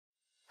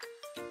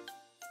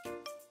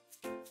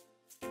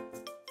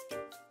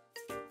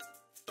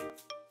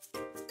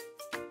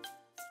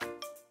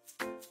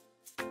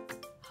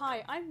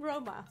Hi, I'm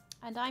Roma.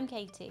 And I'm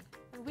Katie.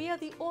 And we are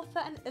the author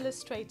and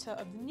illustrator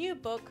of the new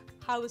book,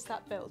 How Is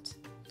That Built?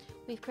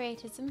 We've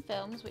created some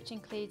films which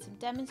include some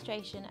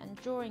demonstration and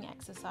drawing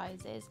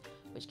exercises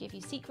which give you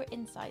secret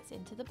insights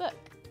into the book.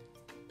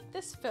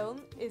 This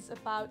film is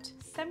about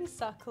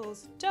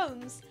semicircles,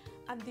 domes,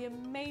 and the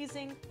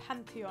amazing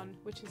Pantheon,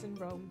 which is in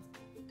Rome.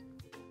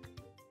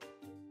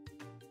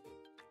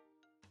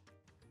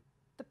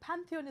 The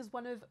Pantheon is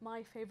one of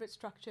my favourite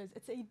structures.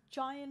 It's a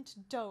giant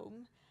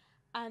dome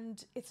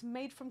and it's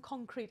made from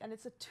concrete and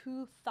it's a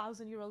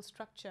 2,000-year-old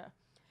structure.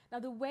 Now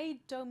the way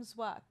domes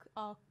work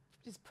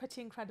is pretty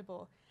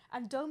incredible,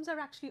 and domes are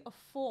actually a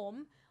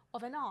form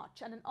of an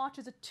arch, and an arch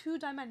is a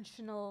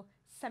two-dimensional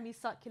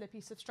semicircular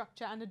piece of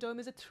structure and a dome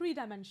is a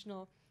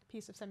three-dimensional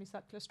piece of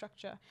semicircular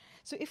structure.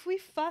 So if we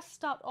first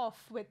start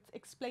off with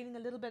explaining a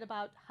little bit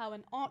about how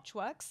an arch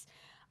works,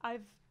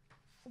 I've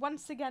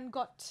once again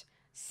got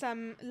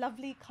some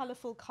lovely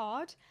colourful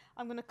card.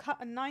 I'm going to cut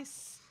a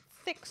nice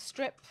thick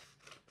strip.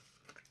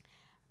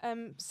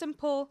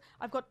 Simple.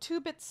 I've got 2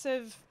 bits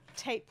of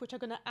tape which are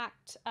going to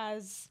act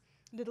as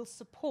little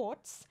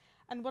supports,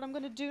 and what I'm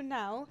going to do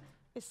now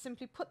is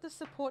simply put the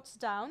supports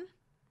down,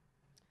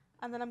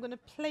 and then I'm going to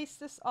place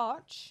this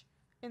arch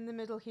in the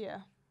middle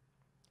here.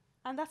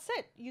 And that's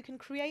it. You can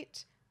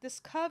create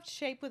this curved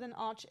shape with an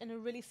arch in a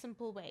really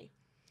simple way.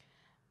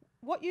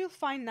 What you'll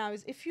find now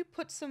is if you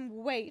put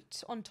some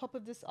weight on top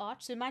of this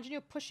arch, so imagine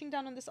you're pushing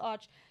down on this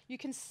arch, you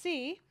can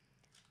see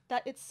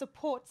that its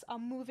supports are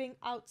moving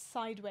out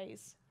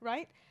sideways,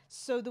 right?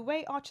 So the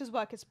way arches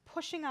work is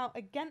pushing out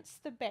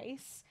against the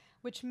base,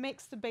 which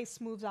makes the base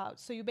move out.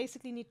 So you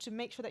basically need to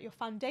make sure that your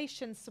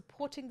foundations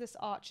supporting this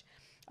arch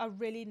are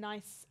really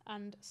nice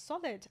and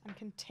solid and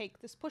can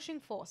take this pushing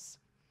force.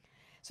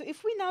 So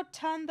if we now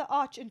turn the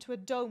arch into a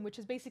dome, which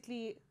is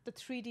basically the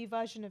 3D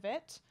version of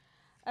it,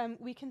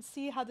 we can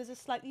see how there's a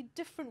slightly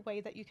different way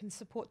that you can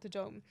support the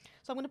dome.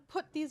 So I'm going to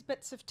put these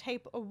bits of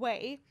tape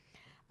away,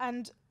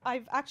 and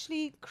I've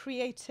actually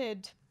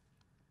created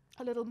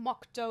a little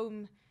mock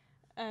dome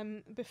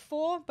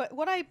before, but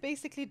what I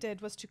basically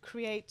did was to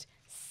create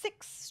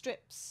 6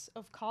 strips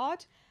of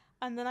card,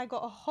 and then I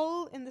got a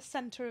hole in the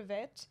center of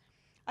it.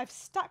 I've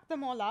stacked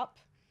them all up,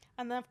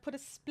 and then I've put a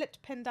split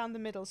pin down the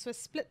middle. So a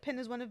split pin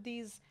is one of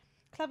these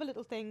clever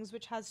little things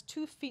which has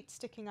 2 feet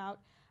sticking out,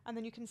 and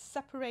then you can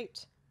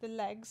separate the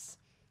legs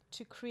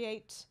to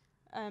create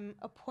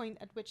a point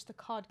at which the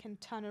card can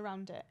turn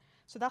around it.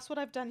 So that's what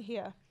I've done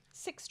here.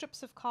 6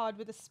 strips of card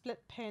with a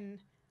split pin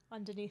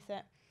underneath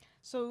it.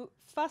 So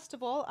first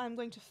of all, I'm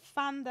going to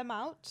fan them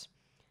out.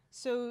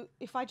 So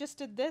if I just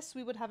did this,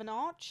 we would have an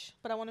arch,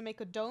 but I want to make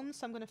a dome,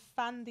 so I'm going to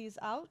fan these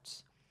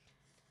out.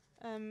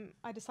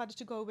 I decided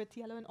to go with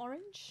yellow and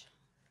orange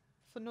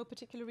for no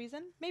particular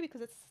reason, maybe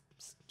because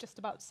it's just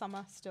about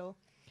summer still.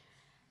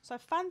 So I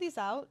fanned these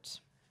out,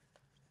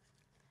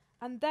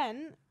 and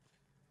then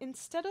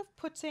instead of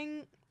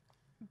putting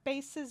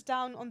bases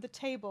down on the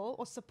table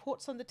or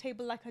supports on the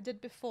table like I did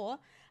before,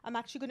 I'm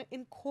actually going to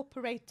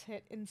incorporate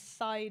it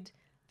inside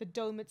the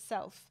dome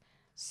itself.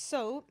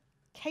 So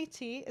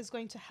Katie is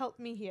going to help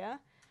me here.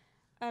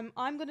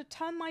 I'm going to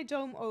turn my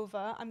dome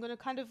over. I'm going to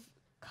kind of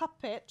cup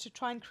it to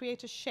try and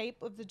create a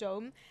shape of the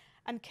dome,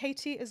 and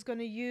Katie is going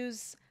to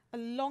use a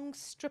long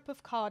strip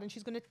of card and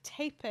she's going to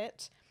tape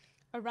it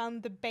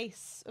around the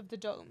base of the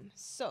dome.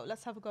 So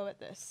let's have a go at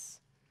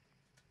this.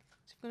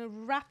 So I'm going to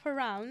wrap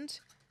around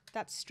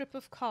that strip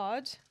of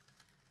card,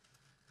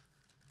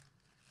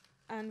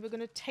 and we're going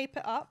to tape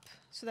it up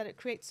so that it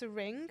creates a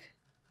ring.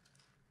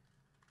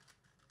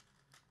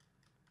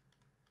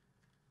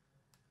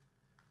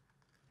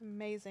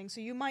 Amazing.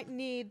 So you might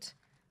need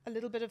a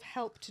little bit of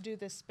help to do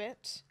this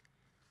bit.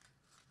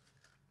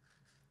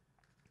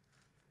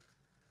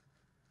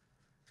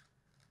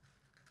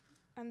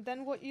 And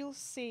then what you'll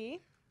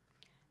see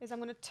is I'm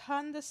going to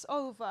turn this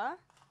over.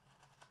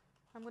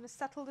 I'm going to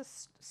settle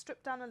this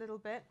strip down a little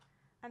bit,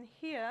 and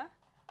here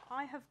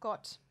I have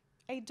got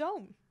a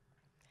dome.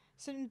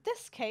 So in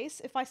this case,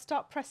 if I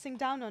start pressing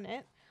down on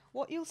it,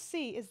 what you'll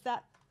see is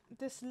that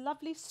this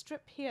lovely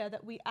strip here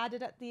that we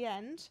added at the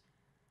end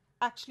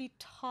actually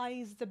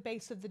ties the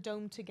base of the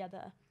dome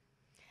together.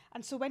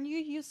 And so when you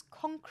use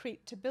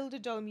concrete to build a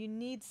dome, you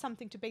need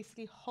something to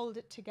basically hold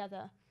it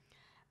together.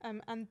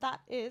 And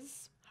that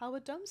is how a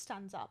dome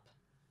stands up.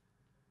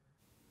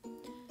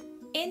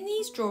 In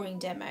these drawing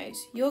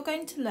demos, you're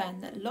going to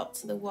learn that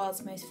lots of the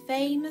world's most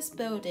famous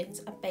buildings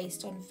are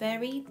based on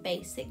very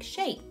basic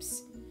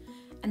shapes,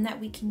 and that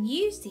we can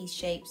use these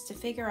shapes to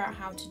figure out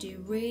how to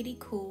do really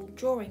cool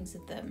drawings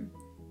of them.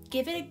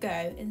 Give it a go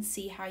and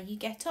see how you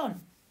get on.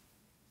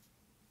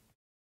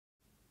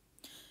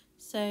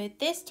 So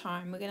this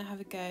time we're going to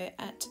have a go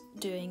at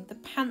doing the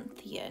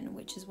Pantheon,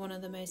 which is one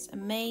of the most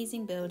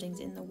amazing buildings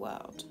in the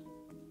world.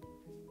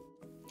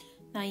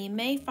 Now you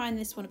may find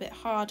this one a bit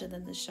harder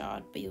than the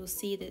Shard, but you'll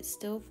see that it's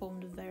still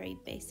formed of very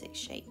basic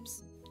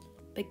shapes.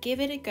 But give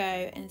it a go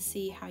and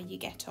see how you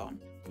get on.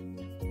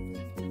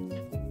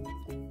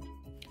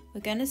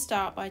 We're going to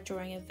start by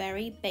drawing a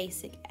very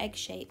basic egg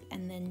shape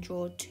and then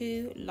draw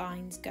 2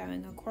 lines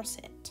going across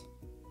it.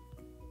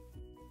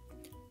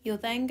 You're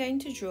then going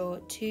to draw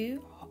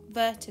 2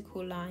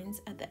 vertical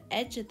lines at the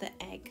edge of the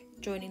egg,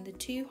 joining the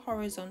 2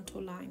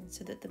 horizontal lines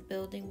so that the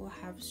building will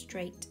have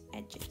straight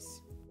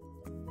edges.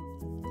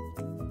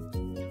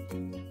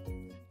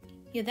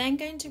 You're then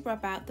going to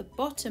rub out the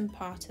bottom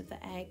part of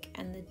the egg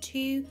and the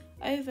 2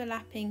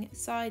 overlapping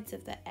sides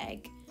of the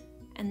egg,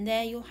 and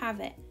there you'll have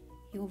it,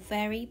 your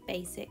very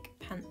basic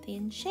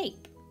Pantheon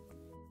shape.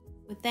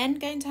 We're then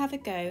going to have a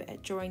go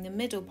at drawing the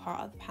middle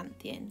part of the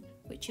Pantheon,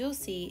 which you'll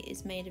see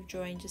is made of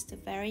drawing just a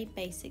very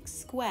basic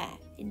square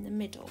in the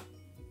middle.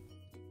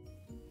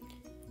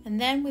 And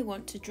then we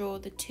want to draw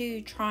the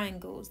 2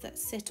 triangles that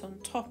sit on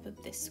top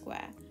of this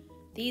square.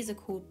 These are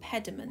called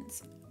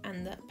pediments,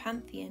 and the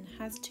Pantheon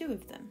has 2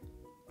 of them.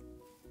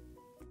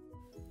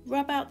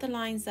 Rub out the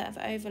lines that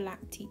have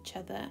overlapped each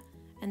other,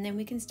 and then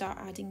we can start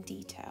adding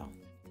detail.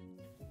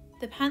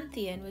 The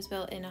Pantheon was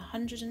built in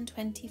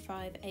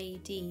 125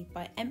 AD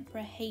by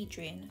Emperor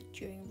Hadrian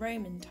during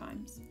Roman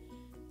times.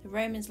 The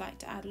Romans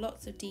liked to add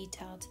lots of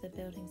detail to the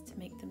buildings to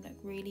make them look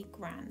really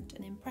grand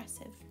and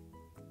impressive.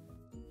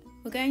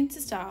 We're going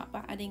to start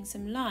by adding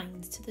some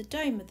lines to the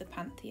dome of the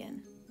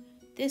Pantheon.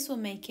 This will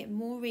make it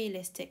more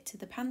realistic to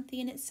the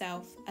Pantheon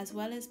itself, as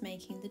well as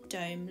making the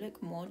dome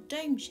look more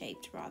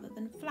dome-shaped rather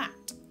than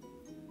flat.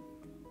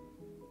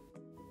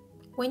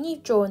 When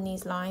you've drawn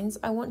these lines,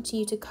 I want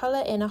you to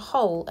colour in a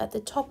hole at the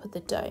top of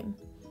the dome.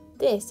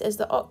 This is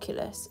the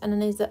oculus,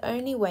 and is the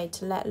only way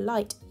to let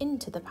light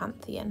into the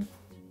Pantheon.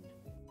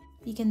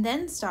 You can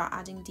then start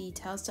adding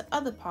details to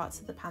other parts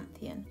of the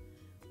Pantheon,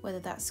 whether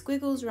that's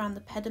squiggles around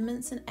the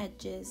pediments and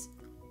edges,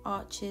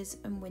 arches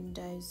and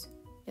windows.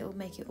 It will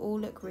make it all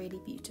look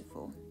really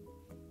beautiful.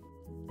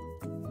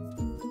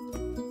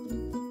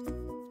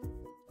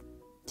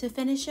 To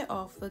finish it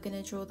off, we're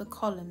going to draw the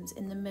columns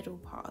in the middle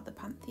part of the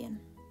Pantheon.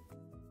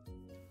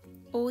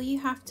 All you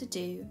have to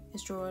do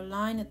is draw a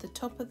line at the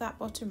top of that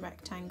bottom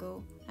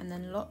rectangle and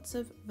then lots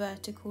of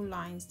vertical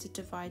lines to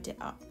divide it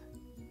up.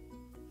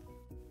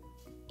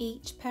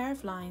 Each pair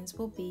of lines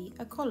will be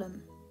a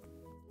column.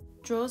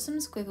 Draw some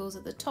squiggles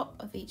at the top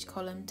of each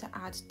column to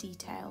add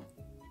detail.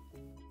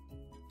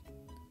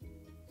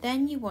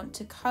 Then you want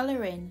to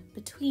colour in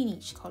between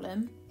each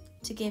column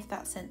to give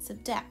that sense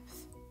of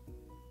depth.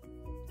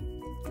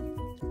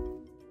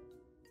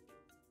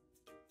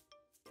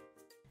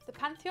 The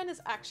Pantheon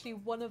is actually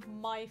one of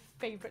my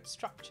favourite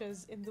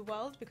structures in the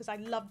world because I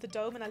love the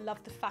dome and I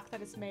love the fact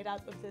that it's made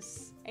out of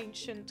this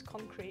ancient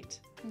concrete.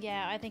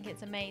 Yeah, I think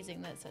it's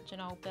amazing that such an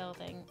old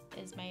building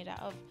is made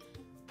out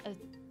of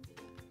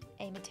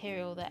a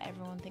material that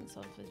everyone thinks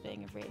of as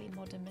being a really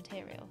modern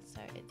material.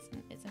 So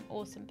it's an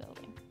awesome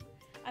building.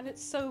 And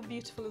it's so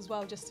beautiful as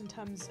well, just in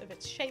terms of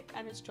its shape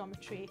and its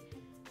geometry.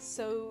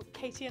 So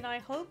Katie and I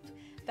hope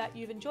that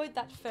you've enjoyed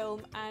that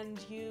film and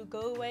you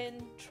go away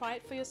and try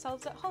it for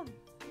yourselves at home.